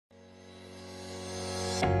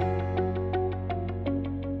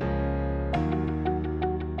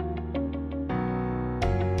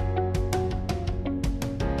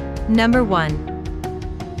Number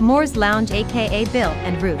 1. Moore's Lounge aka Bill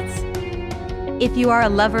and Ruth's. If you are a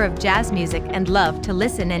lover of jazz music and love to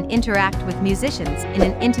listen and interact with musicians in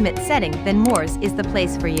an intimate setting, then Moore's is the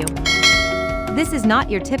place for you. This is not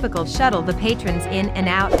your typical shuttle the patrons in and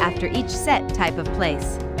out after each set type of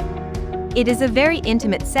place. It is a very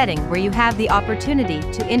intimate setting where you have the opportunity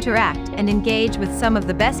to interact and engage with some of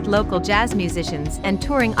the best local jazz musicians and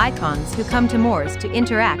touring icons who come to Moore's to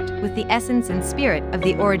interact with the essence and spirit of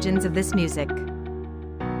the origins of this music.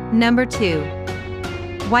 Number 2.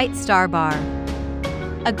 White Star Bar.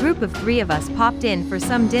 A group of 3 of us popped in for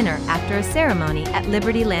some dinner after a ceremony at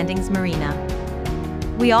Liberty Landings Marina.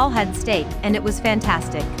 We all had steak and it was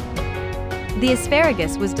fantastic. The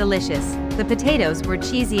asparagus was delicious, the potatoes were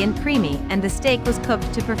cheesy and creamy, and the steak was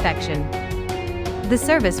cooked to perfection. The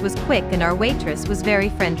service was quick and our waitress was very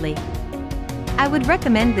friendly. I would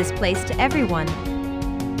recommend this place to everyone.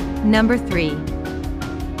 Number 3.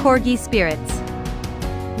 Corgi Spirits.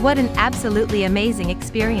 What an absolutely amazing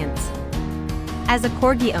experience. As a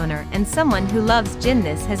corgi owner and someone who loves gin,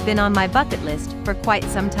 this has been on my bucket list for quite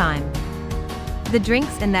some time. The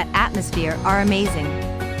drinks and that atmosphere are amazing.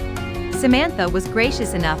 Samantha was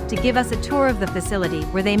gracious enough to give us a tour of the facility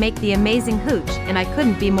where they make the amazing hooch, and I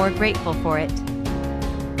couldn't be more grateful for it.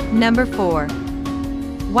 Number 4.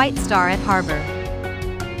 White Star at Harbor.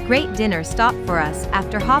 Great dinner stop for us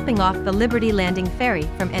after hopping off the Liberty Landing ferry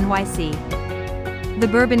from NYC. The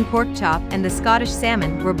bourbon pork chop and the Scottish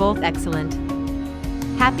salmon were both excellent.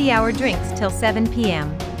 Happy hour drinks till 7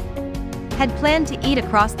 p.m. Had planned to eat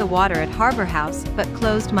across the water at Harbor House but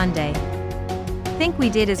closed Monday. Think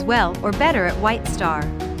we did as well or better at White Star.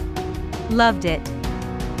 Loved it.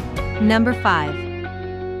 Number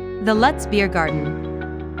 5. The Lutz Beer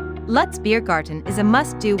Garden. Lutz Beer Garden is a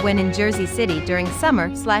must-do when in Jersey City during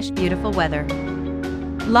summer/beautiful weather.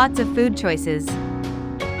 Lots of food choices.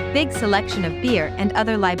 Big selection of beer and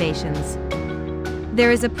other libations.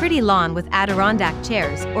 There is a pretty lawn with Adirondack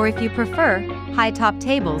chairs, or if you prefer, high-top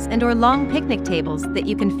tables and/or long picnic tables that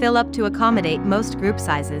you can fill up to accommodate most group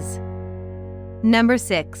sizes. Number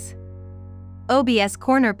 6. OBS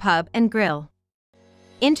Corner Pub and Grill.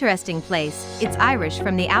 Interesting place, it's Irish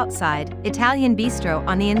from the outside, Italian bistro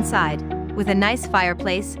on the inside, with a nice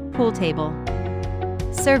fireplace, pool table.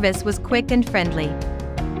 Service was quick and friendly.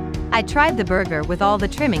 I tried the burger with all the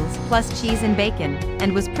trimmings plus cheese and bacon,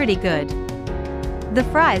 and was pretty good. The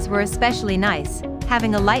fries were especially nice,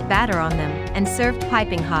 having a light batter on them, and served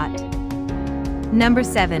piping hot. Number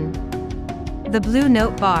 7. The Blue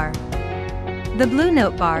Note Bar. The Blue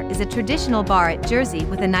Note Bar is a traditional bar at Jersey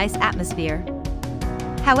with a nice atmosphere.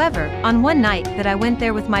 However, on one night that I went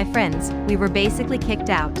there with my friends, we were basically kicked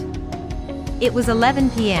out. It was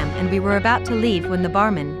 11 p.m. and we were about to leave when the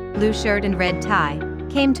barman, blue shirt and red tie,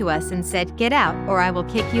 came to us and said, "Get out or I will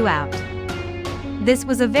kick you out." This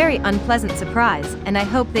was a very unpleasant surprise, and I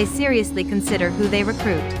hope they seriously consider who they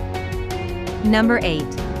recruit. Number 8.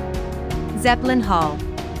 Zeppelin Hall.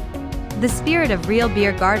 The spirit of Real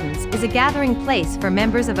Beer Gardens is a gathering place for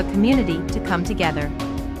members of a community to come together.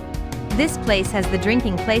 This place has the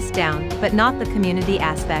drinking place down, but not the community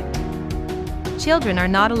aspect. Children are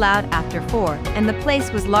not allowed after 4, and the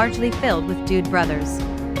place was largely filled with dude brothers.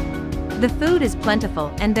 The food is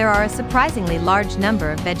plentiful and there are a surprisingly large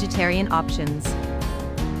number of vegetarian options.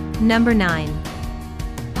 Number 9.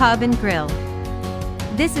 Pub and Grill.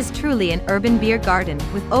 This is truly an urban beer garden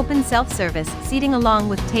with open self-service seating along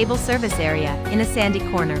with table service area in a sandy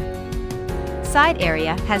corner. Side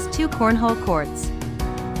area has 2 cornhole courts.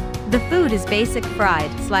 The food is basic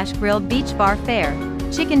fried/grilled beach bar fare,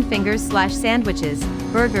 chicken fingers/sandwiches,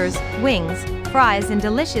 burgers, wings, fries and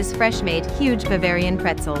delicious fresh-made huge Bavarian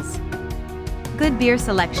pretzels. Good beer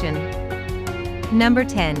selection. Number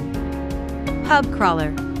 10. Pub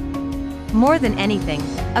Crawler. More than anything,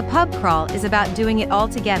 a pub crawl is about doing it all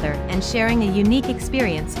together and sharing a unique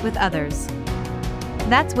experience with others.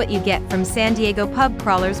 That's what you get from San Diego Pub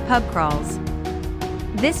Crawlers Pub Crawls.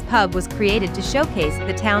 This pub was created to showcase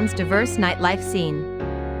the town's diverse nightlife scene.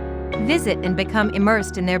 Visit and become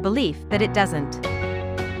immersed in their belief that it doesn't.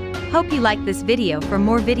 Hope you like this video. For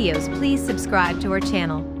more videos, please subscribe to our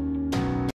channel.